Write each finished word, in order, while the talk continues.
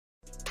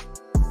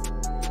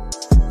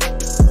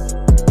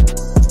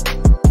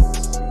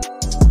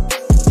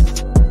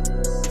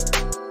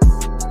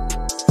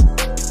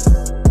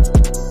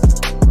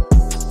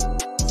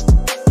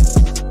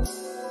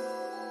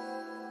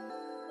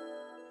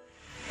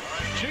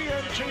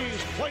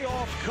TNT's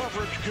playoff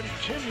coverage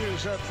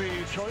continues at the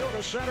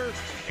Toyota Center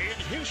in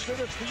Houston.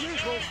 It's the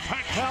usual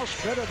packed house,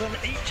 better than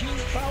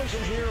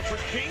 18,000 here for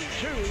Game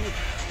 2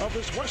 of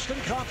this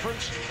Western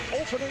Conference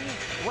opening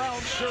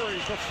round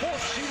series. The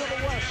fourth seed of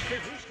the West. The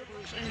Houston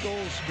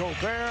Eagles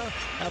Gobert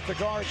at the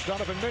guards,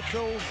 Donovan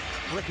Mitchell,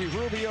 Ricky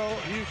Rubio.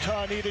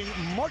 Utah needing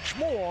much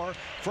more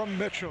from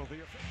Mitchell.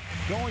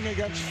 Going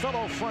against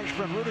fellow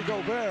Frenchman Rudy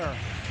Gobert.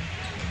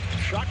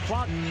 Shot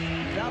clock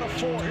down to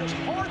 4. Here's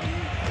Harden.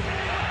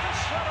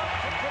 Set up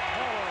for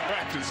Capella.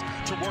 Practice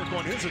to work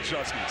on his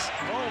adjustments.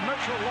 Oh,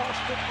 Mitchell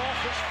lost it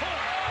off his foot.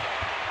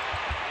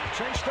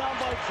 Chased down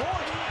by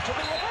Gordon to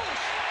the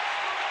reverse.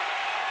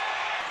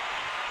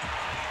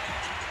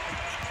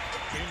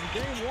 In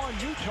game 1,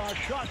 Utah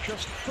shot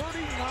just 39%.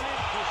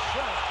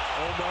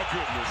 Oh my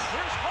goodness.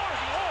 Here's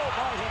Harden all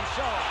by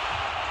himself.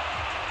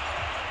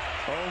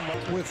 Oh my.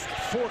 With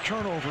 4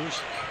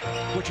 turnovers,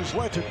 which has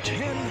led to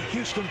 10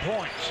 Houston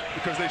points.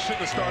 Because they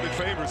shouldn't have started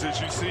Favors, as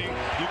you see.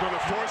 You're going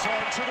to force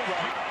Harden to the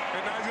right,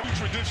 and now you're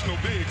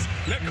traditional bigs.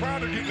 Let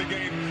Crowder get in the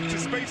game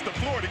to space the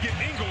floor to get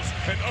Ingles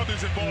and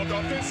others involved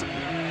offensively.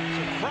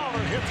 So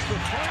Crowder hits the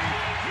 3.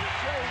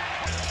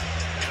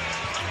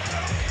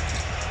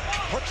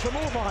 Puts the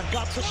move on,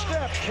 got the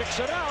step, kicks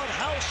it out,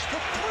 house the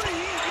 3,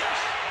 yes!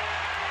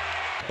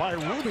 By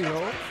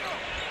Rubio,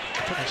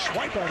 took a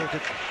swipe at it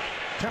to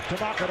attempt to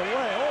knock it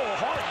away. Oh,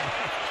 Harden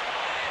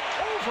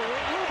over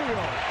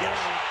Rubio, yes!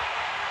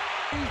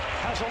 He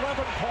has 11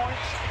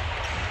 points.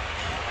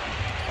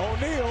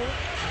 O'Neal,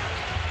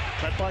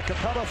 met by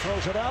Capella,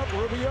 throws it out,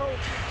 Rubio.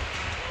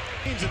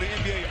 Teams in the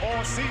NBA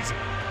all season.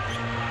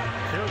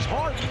 Here's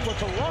Harden with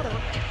the runner.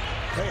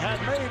 They had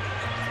made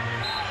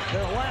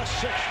their last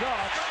 6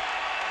 shots.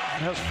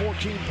 Has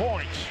 14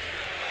 points.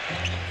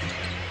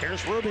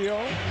 Here's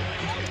Rubio.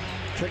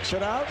 Kicks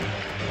it out.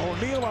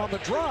 O'Neal on the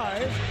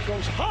drive.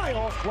 Goes high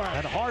off glass.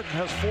 And Harden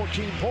has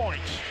 14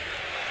 points.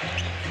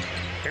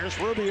 Here's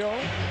Rubio.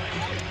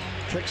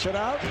 Kicks it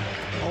out.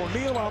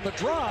 O'Neal on the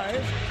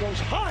drive. Goes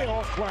high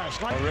off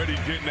glass. Already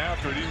getting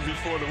after it even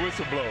before the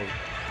whistle blows.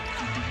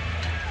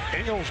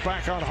 Ingles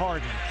back on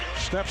Harden.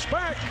 Steps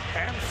back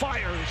and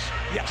fires.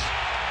 Yes.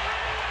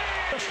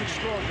 Just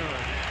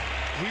extraordinary.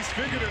 He's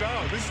figured it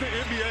out. This is the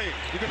NBA.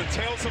 You're going to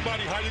tell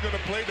somebody how you're going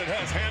to play that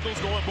has handles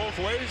going both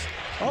ways.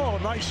 Oh,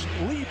 nice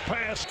lead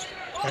pass.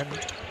 And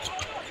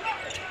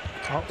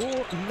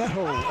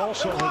Neto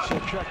also has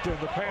checked in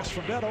the pass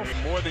from Neto.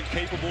 More than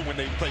capable when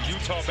they play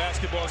Utah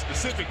basketball,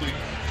 specifically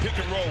pick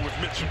and roll with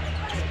Mitchell.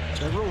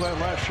 They ruled that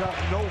last shot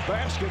no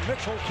basket.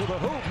 Mitchell to the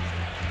hoop.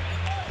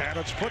 And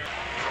it's put.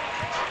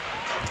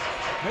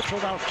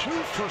 Mitchell now 2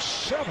 for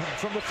 7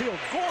 from the field.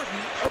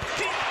 Gordon, a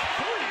deep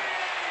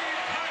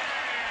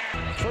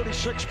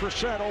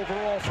 36%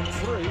 overall from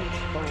 3.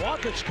 The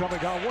Rockets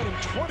coming on, winning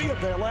 20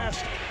 of their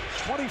last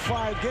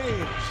 25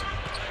 games.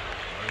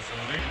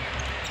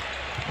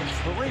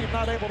 Kareem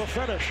not able to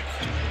finish.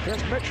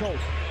 Here's Mitchell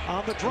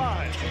on the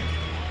drive.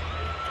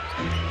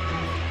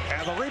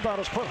 And the rebound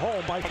is put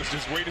home by...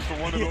 Just waiting for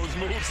one of those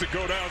moves to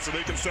go down so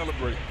they can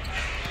celebrate.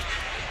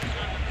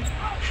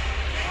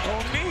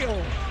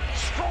 O'Neal,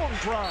 strong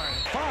drive,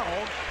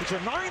 foul. It's a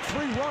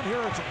 9-3 run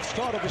here at the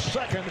start of the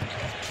second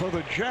for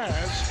the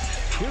Jazz.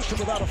 Houston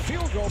without a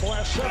field goal the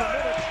last 7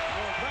 minutes.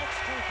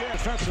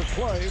 Defensive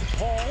play.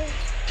 Paul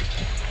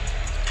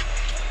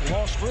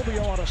lost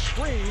Rubio on a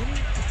screen.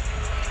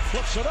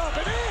 Flips it up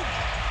and in.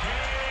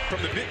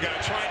 From the big guy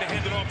trying to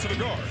hand it off to the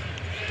guard.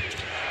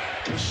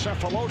 This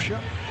Cephalosha.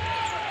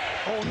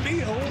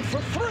 O'Neal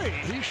for 3.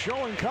 He's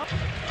showing cup.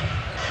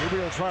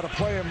 Rubio trying to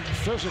play him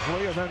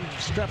physically and then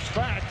steps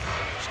back.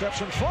 Steps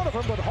in front of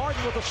him, but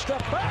Harden with a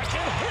step back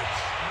and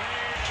hits.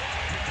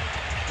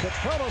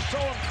 Capella so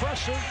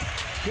impressive.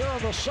 Here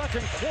in the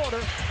second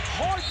quarter,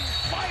 Harden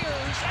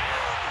fires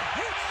and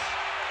hits.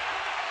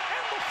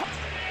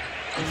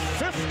 And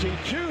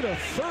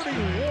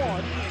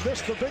 52-31. This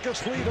the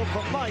biggest lead of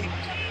the night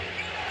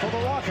for the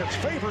Rockets.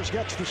 Favors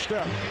gets the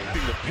step.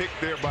 The pick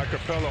there by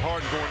Capella.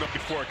 Harden going up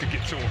before it could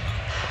get to him.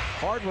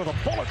 Harden with a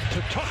bullet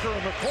to Tucker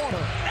in the corner.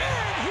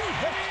 And he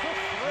hits the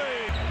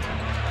 3.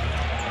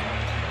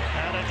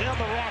 And again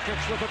the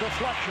Rockets with a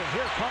deflection.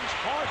 Here comes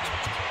Harden.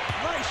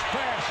 Nice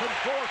pass and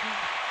Gordon.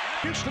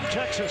 Houston,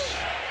 Texas.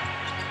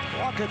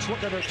 Rockets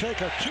looking to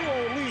take a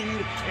 2-0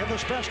 lead in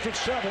this best of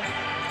 7.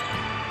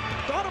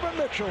 Donovan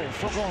Mitchell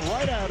from going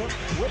right at him.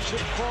 Whips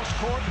it cross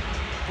court.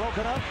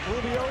 Broken up.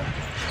 Rubio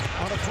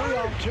on a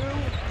 3-on-2.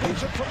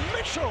 Leads it from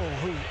Mitchell,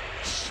 who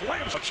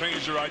slams.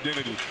 Change your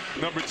identity.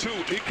 Number 2,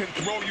 it can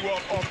throw you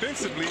off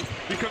offensively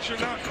because you're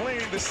not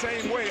playing the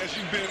same way as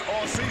you've been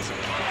all season.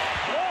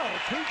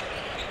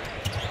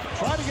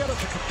 Try to get it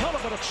to Capella,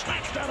 but it's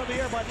snatched out of the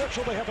air by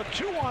Mitchell. They have a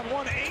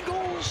 2-on-1.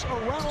 Ingles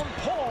around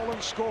Paul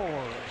and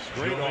scores.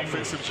 Great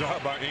offensive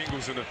job by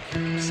Ingles and a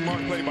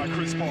smart play by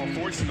Chris Paul,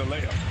 forcing the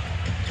layup.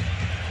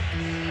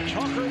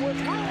 Tucker with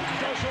room,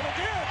 does it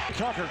again.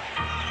 Tucker.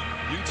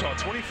 Utah,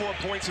 24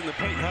 points in the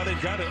paint. How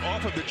they've got it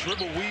off of the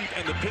dribble weave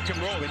and the pick and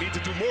roll. They need to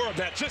do more of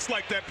that, just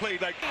like that play.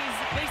 They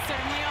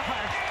certainly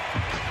are.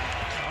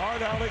 All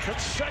Hard alley,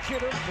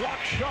 consecutive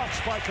block shots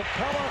by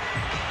Capella.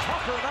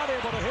 Tucker not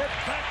able to hit.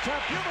 Back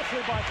tap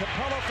beautifully by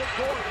Capella for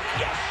Gordon.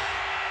 Yes!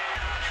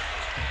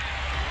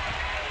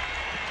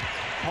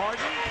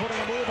 Harden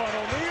putting a move on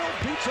O'Neal,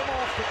 beats him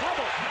off the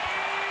dribble.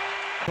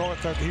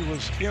 Thought that he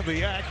was in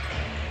the act.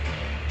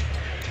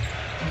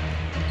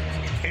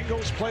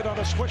 Ingles played on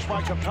a switch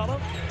by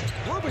Capella.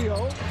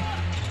 Rubio.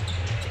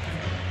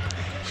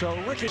 So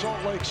Ricky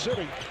Salt Lake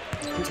City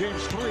for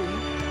games 3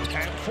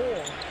 and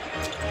 4.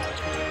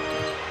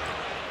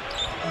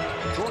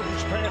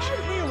 Jordan's pass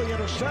nearly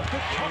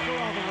intercepted. Tucker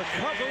on the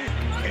recovery.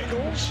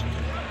 Ingles.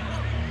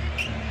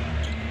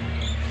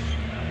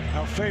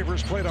 Now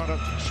Favors played on a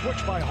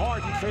switch by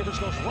Harden. Favors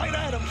goes right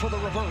at him for the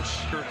reverse.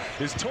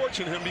 Is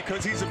torching him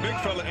because he's a big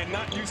fella and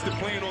not used to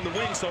playing on the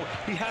wing, so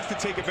he has to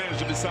take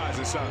advantage of his size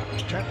inside.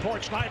 10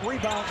 points, 9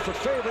 rebounds for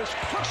Favors.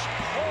 Chris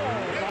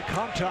Paul.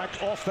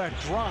 Contact off that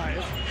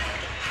drive.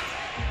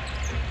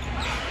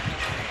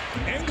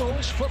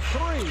 Ingles for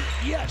 3.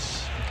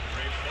 Yes.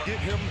 Get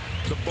him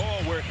the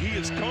ball where he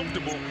is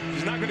comfortable.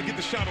 He's not going to get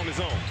the shot on his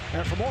own.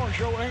 And for more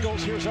Joe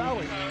Ingles, here's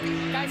Allie.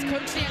 Guys,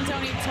 Coach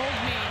D'Antoni told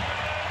me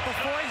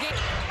before game.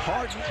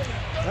 Harden,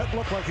 that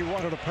looked like he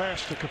wanted a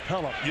pass to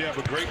Capella. Yeah,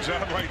 but great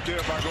job right there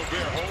by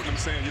Gobert holding him,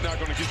 saying you're not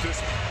going to get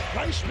this.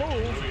 Nice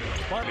move.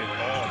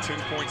 All 10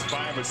 points,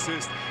 5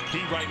 assists. He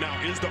right now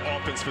is the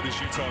offense for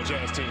this Utah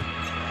Jazz team.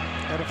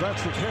 And if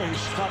that's the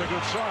case, not a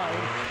good sign.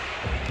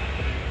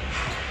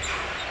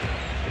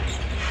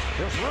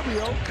 There's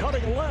Rubio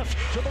cutting left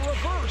to the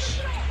reverse.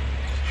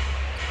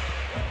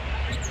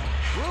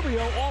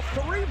 Rubio off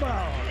the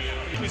rebound.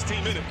 His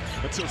team in it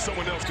until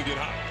someone else can get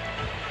hot.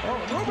 Oh,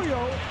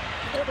 Rubio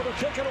able to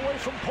take it away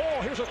from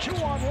Paul. Here's a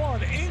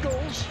 2-on-1.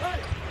 Ingles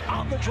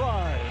on the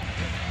drive.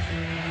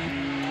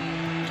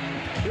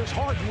 Here's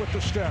Harden with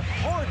the step.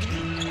 Harden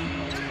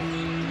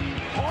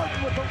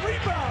with the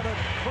rebound and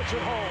puts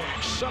it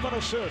home. 7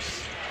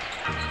 assists.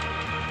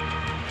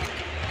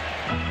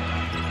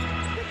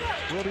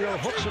 Rubio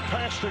hooks a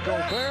pass to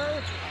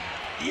Gobert.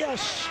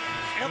 Yes.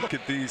 And look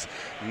at these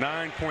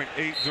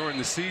 9.8 during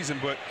the season,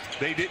 but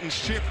they didn't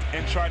shift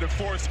and try to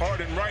force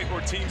Harden right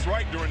or teams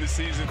right during the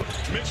season.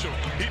 Mitchell,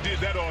 he did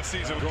that all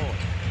season long.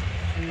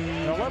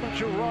 An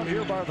 11-2 run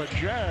here by the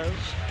Jazz.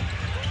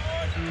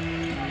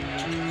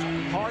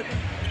 Harden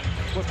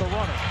with the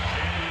runner.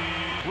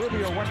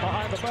 Rubio went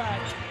behind the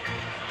back.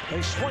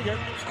 They swing it.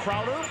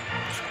 Crowder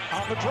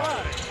on the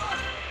drive.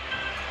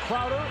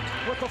 Crowder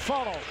with the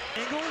follow.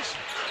 Ingles.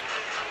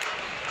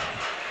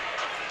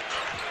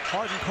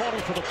 Harden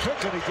calling for the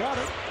pick, and he got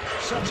it.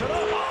 Sets it up.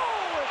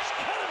 Oh, it's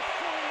Kenneth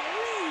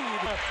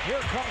Faried.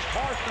 Here comes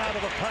Harden out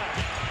of the pack.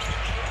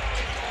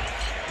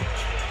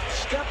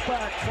 Step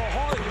back for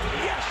Harden.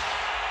 Yes!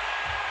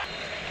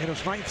 In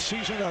his 9th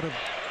season out of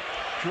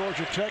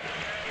Georgia Tech,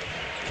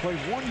 played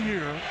 1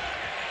 year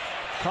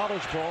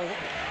college ball.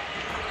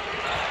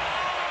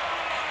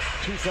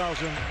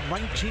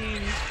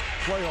 2019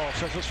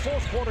 playoffs as his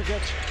 4th quarter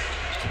gets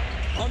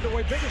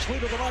underway. Biggest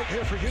lead of the night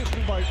here for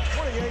Houston by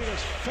 28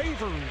 as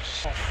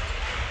Favors.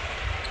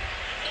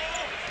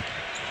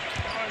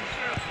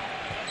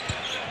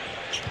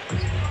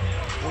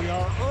 We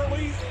are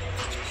early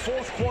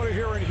 4th quarter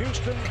here in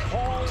Houston.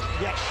 Paul,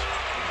 yes.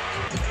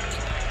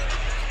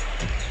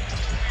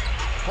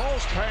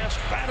 Paul's pass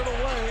batted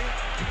away.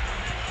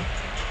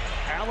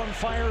 Allen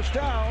fires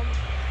down.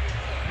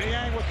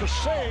 Niang with the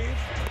save.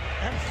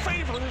 And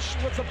Favors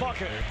with the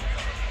bucket.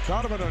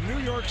 Donovan, a New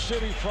York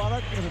City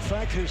product, and in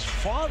fact, his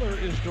father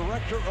is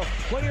director of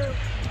player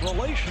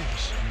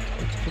relations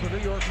for the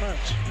New York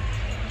Mets.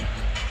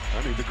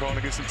 I need to call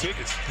and get some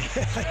tickets.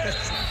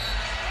 Yes.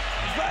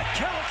 That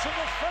counts in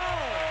the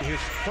foul. His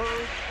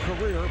 3rd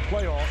career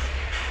playoff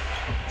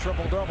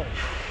triple-double.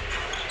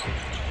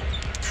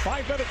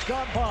 5 minutes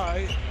gone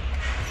by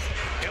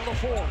in the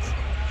 4th.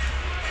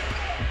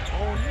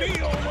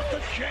 O'Neal with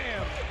the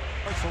jam.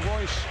 For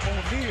Royce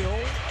O'Neal.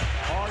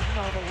 Harden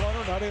on the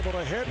runner, not able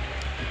to hit.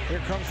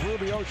 Here comes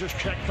Rubio, just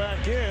checked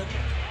back in.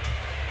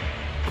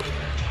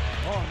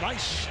 Oh,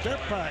 nice step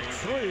back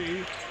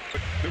 3.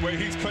 The way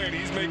he's playing,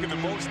 he's making the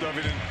most of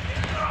it. And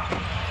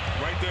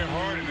right there,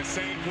 Harden, the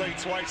same play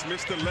twice,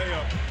 missed the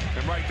layup.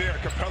 And right there,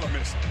 Capella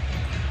missed.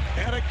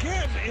 And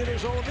again, it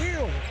is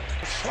O'Neal.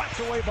 Slapped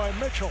away by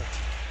Mitchell.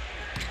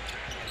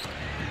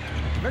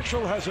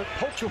 Mitchell has it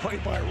poked away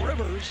by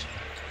Rivers.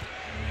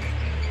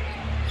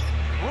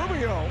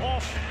 Rubio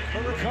off the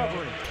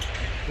recovery.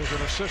 Was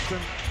an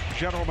assistant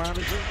general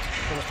manager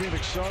for the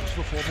Phoenix Suns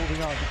before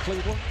moving on to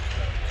Cleveland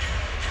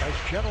as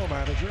general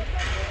manager.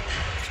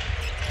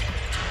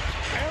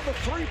 And the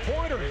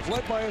 3-pointer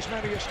led by as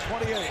many as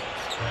 28.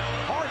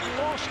 Harden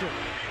lost it.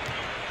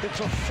 It's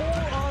a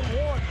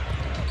 4-on-1.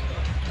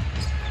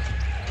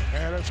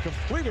 And it's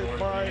completed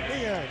by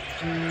Niang.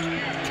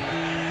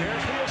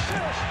 Here's the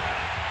assist.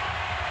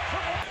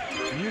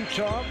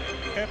 Utah,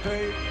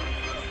 Epe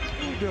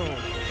Udoh.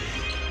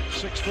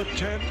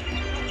 6'10",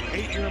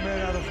 8-year man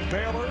out of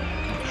Baylor.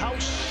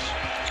 House,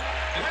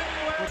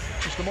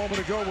 just a moment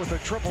ago with a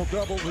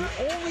triple-double. The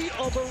only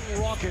other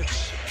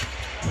Rockets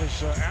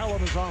As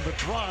Allen is on the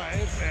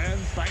drive and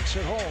banks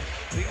it home.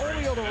 The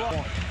only other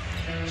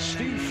one,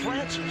 Steve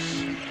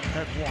Francis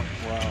had one.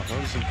 Wow,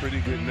 those are some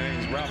pretty good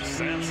names. Ralph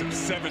Sampson,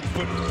 7'4".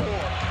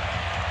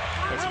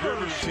 As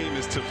Rivers' team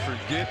is to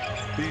forget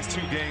these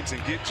two games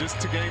and get just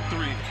to game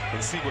 3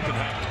 and see what can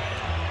happen.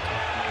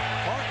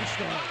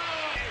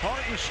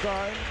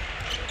 Hartenstein,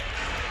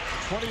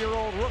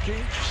 20-year-old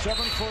rookie,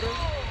 7-footer.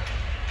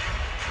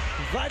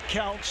 That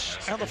counts,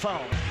 and the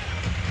foul.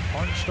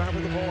 Hartenstein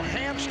with the ball,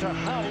 hands to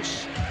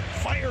House,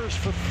 fires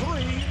for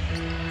 3,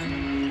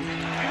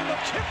 and the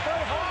tip by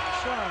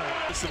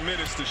Hartenstein. Some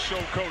minutes to show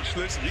coach,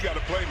 listen, you got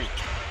to play me.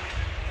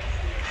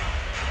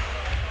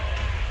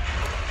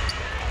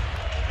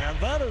 And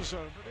that is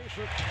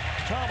producer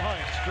Tom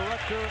Hines,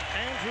 director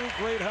Andrew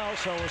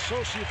Greathouse, our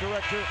associate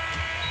director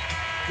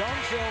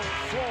Donzel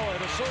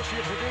Floyd,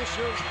 associate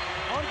producer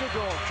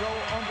Underdog Joe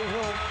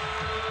Underhill,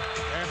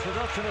 and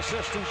production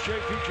assistants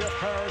JP Jeff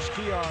Harris,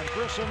 Keon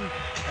Grissom,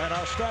 and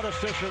our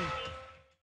statistician